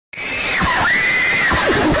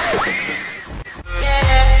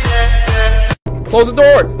Close the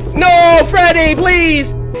door. No, Freddy,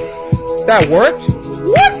 please. That worked?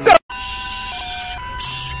 What the?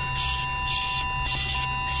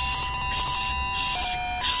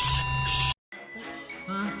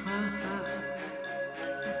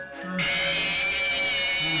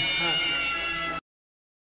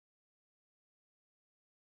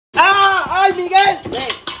 ¡Ay, Miguel!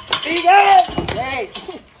 ¡Miguel!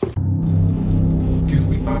 Give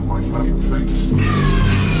me back my fucking face.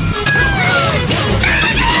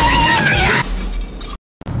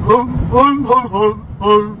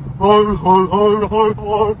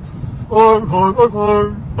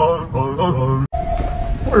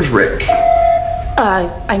 Where's Rick?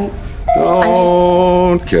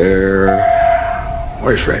 Don't care.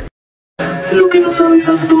 Where's Rick? Lo que no sabes,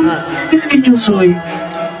 Arthur, es que yo soy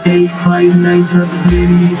el Five Nights at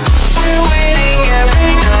Freddy's.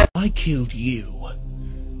 I killed you,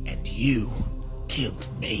 and you killed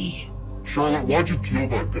me. Charlotte, why'd you kill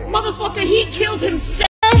that guy? Motherfucker, he killed himself!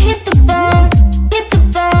 Hit the ball, hit the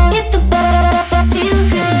ball, hit the ball. Feel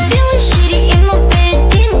good, feeling shitty in my bed.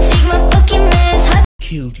 Didn't take my fucking meds.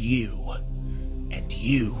 Killed you, and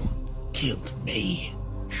you killed me.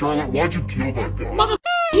 Charlotte, why'd you kill that guy? Motherfucker,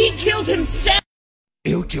 he killed himself!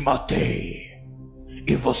 Eu te matei,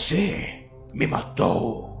 e você me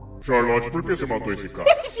matou. Charlotte, por que você matou esse cara?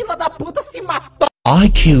 Esse filho da puta se matou! I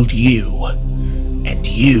killed you, and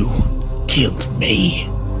you killed me.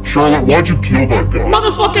 Charlotte, why'd you kill that guy?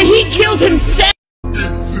 Motherfucker, he killed himself!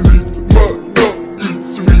 It's me, it's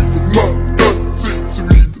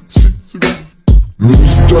me, it's me.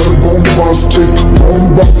 Mr. Bombastic,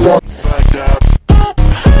 Bomba fucked up.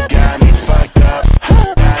 Got me fucked up.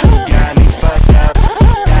 Got me fucked up.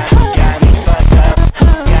 Got me fucked up.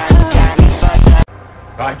 Got me fucked up.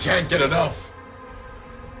 I can't get enough.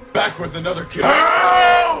 Back with another kill.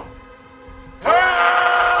 Help!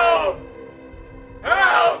 Help!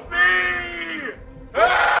 Help me!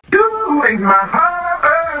 Help! You ain't my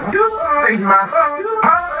heart. You ain't my heart. You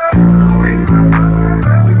ain't my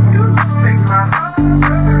heart. You ain't my heart.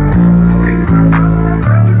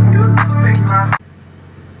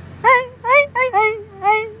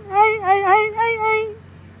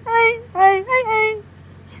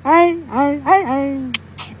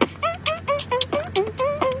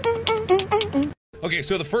 Okay,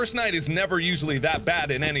 so the first night is never usually that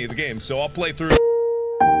bad in any of the games, so I'll play through.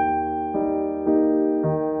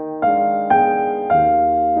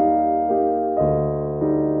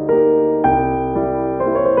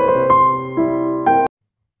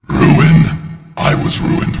 Ruin? I was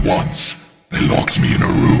ruined once. They locked me in a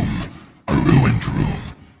room. A ruined room.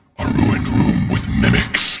 A ruined room with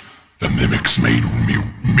mimics. The mimics made me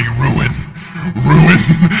ruin. Ruin?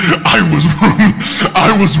 I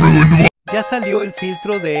was ruined once. Ya salió el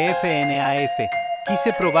filtro de FNAF.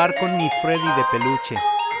 Quise probar con mi Freddy de peluche.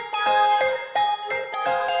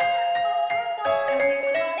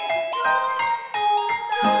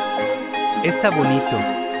 Está bonito.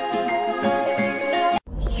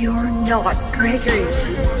 You're not Gregory.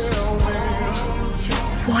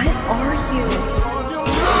 What are you?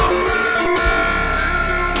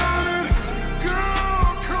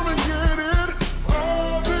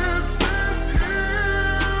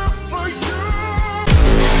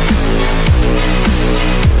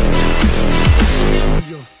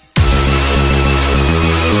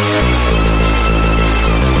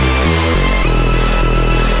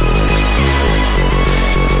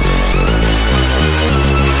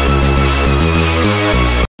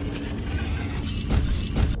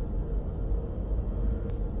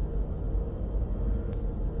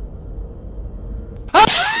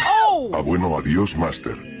 Ah, bueno, adiós,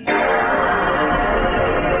 Master.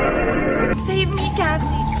 Save me,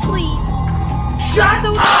 Cassie, please. Shut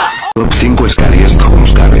up! Top 5 Scariest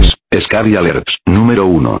Jumpscares. Scary Alerts. Número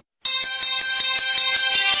 1.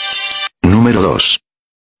 Número 2.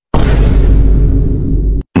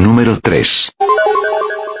 Número 3.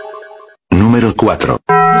 Número 4.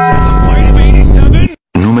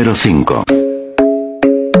 Número 5.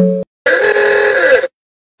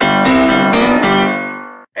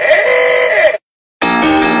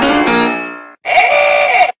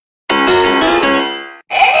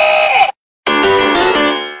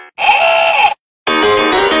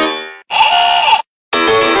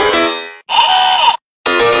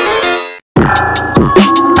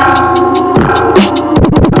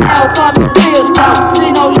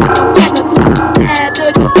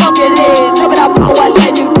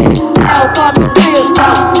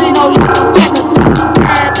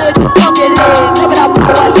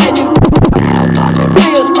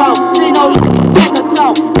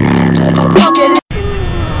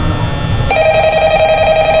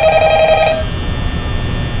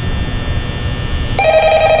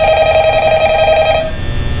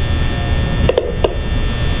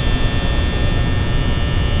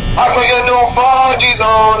 I put your new 4G's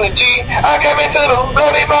on the G. I came into the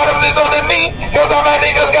bloody bottom, this on the me. Cause all my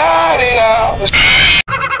niggas got it out.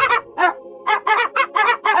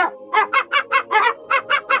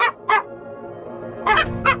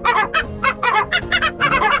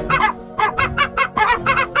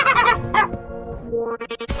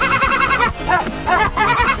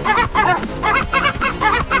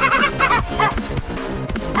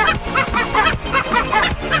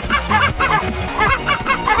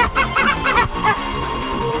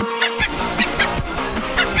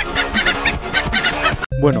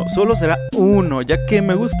 Bueno, solo será uno, ya que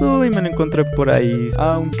me gustó y me lo encontré por ahí.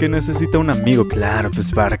 Aunque necesita un amigo, claro,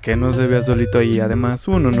 pues para que no se vea solito ahí. Además,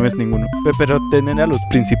 uno no es ninguno. Pero tener a los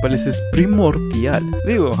principales es primordial.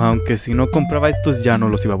 Digo, aunque si no compraba estos ya no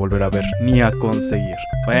los iba a volver a ver, ni a conseguir.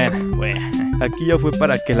 Bueno, aquí ya fue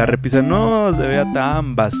para que la repisa no se vea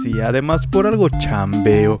tan vacía. Además, por algo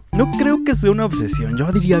chambeo. No creo que sea una obsesión, yo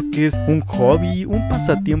diría que es un hobby, un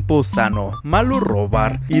pasatiempo sano. Malo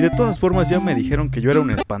robar. Y de todas formas ya me dijeron que yo era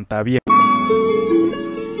un espantaviejo.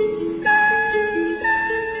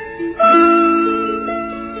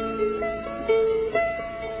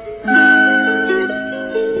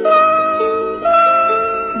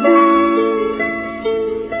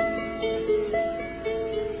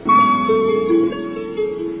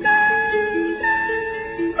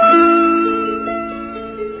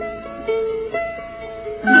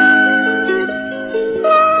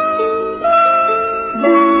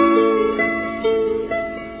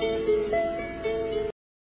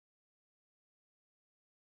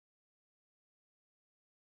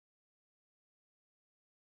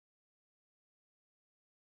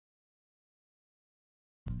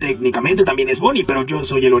 Técnicamente también es Bonnie, pero yo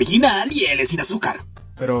soy el original y él es sin azúcar.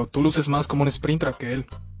 Pero tú luces más como un Springtrap que él.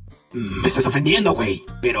 Me estás ofendiendo, güey,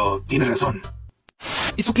 pero tienes razón.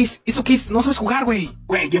 ¿Eso qué es? ¿Eso qué es? No sabes jugar, güey.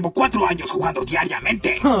 Güey, llevo 4 años jugando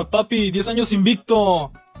diariamente. Papi, 10 años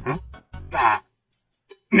invicto.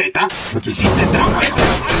 ¿Neta? ¿Hiciste trampa?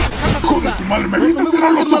 Joder, tu madre, me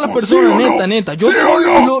gusta ser mala persona, neta. Yo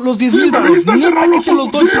los 10,000 baros, neta que te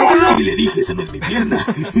los doy. Y le dije, esa no es mi pierna.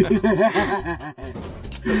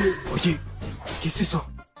 Oye, ¿qué es eso?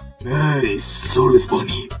 Ay, solo es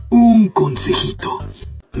Bonnie. Un consejito.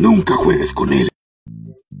 Nunca juegues con él.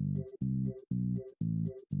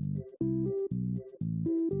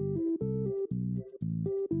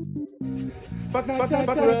 What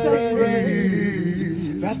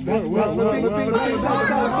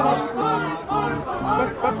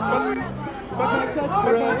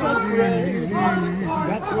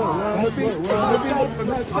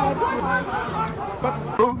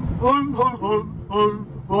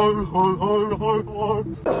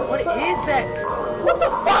is that? What the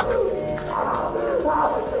fuck?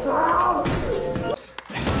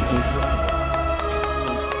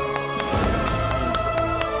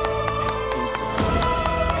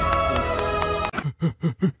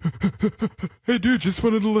 Hey dude, just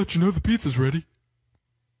wanted to let you know the pizza's ready.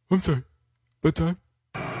 I'm sorry. Bedtime?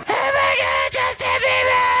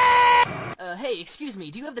 Hey, excuse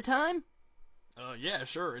me, do you have the time? Yeah,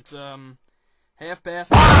 sure, it's, 1:30.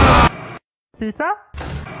 Pizza?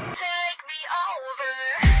 Take me over.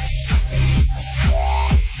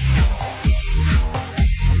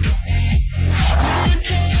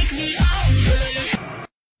 Take me over.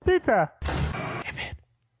 Pizza! Hey man,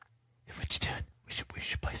 what you doing? We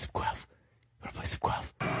should play some Guelph. Wanna play some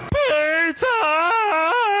Guelph? Pizza!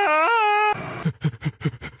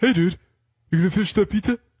 Hey dude, you gonna finish that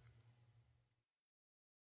pizza?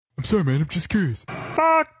 I'm sorry man, I'm just curious.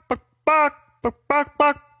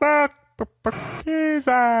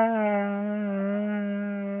 Pizza!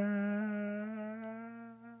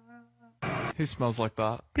 Who smells like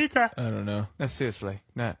that? Pizza! I don't know. No, seriously.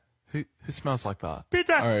 No. Who smells like that?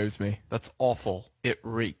 Pizza! Alright, it was me. That's awful. It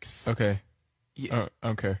reeks. Okay. Yeah. I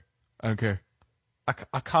don't care. I don't care.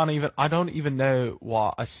 I can't even, I don't even know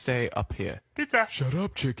why I stay up here. Pizza! Shut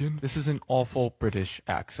up, chicken. This is an awful British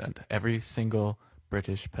accent. Every single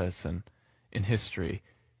British person in history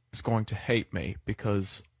is going to hate me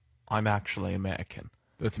because I'm actually American.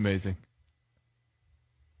 That's amazing.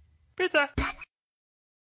 Pizza!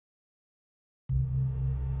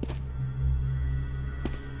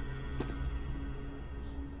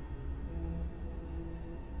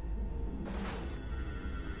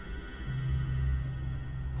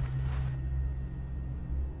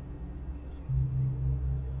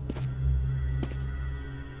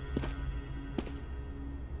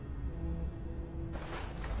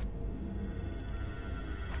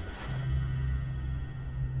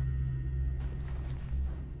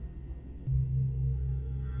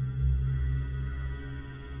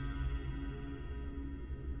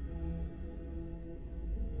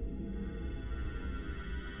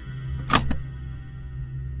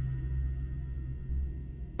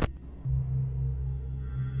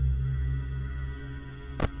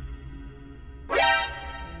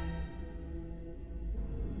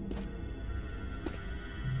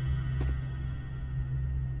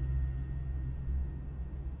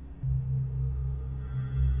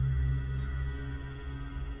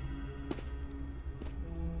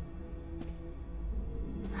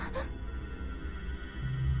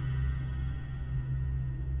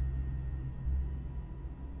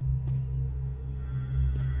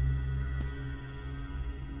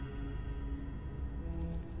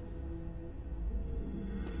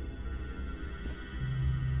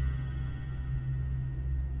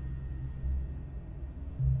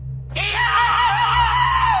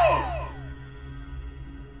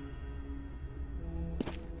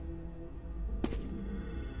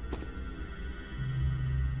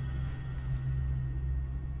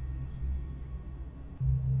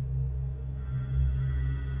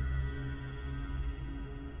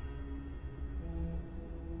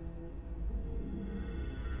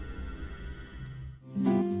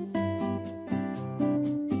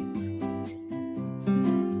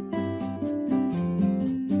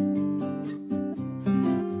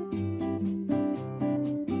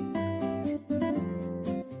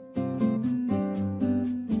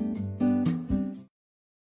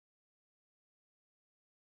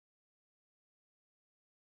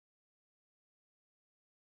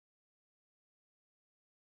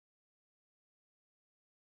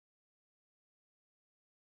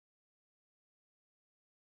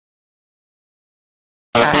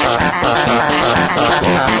 Pizza.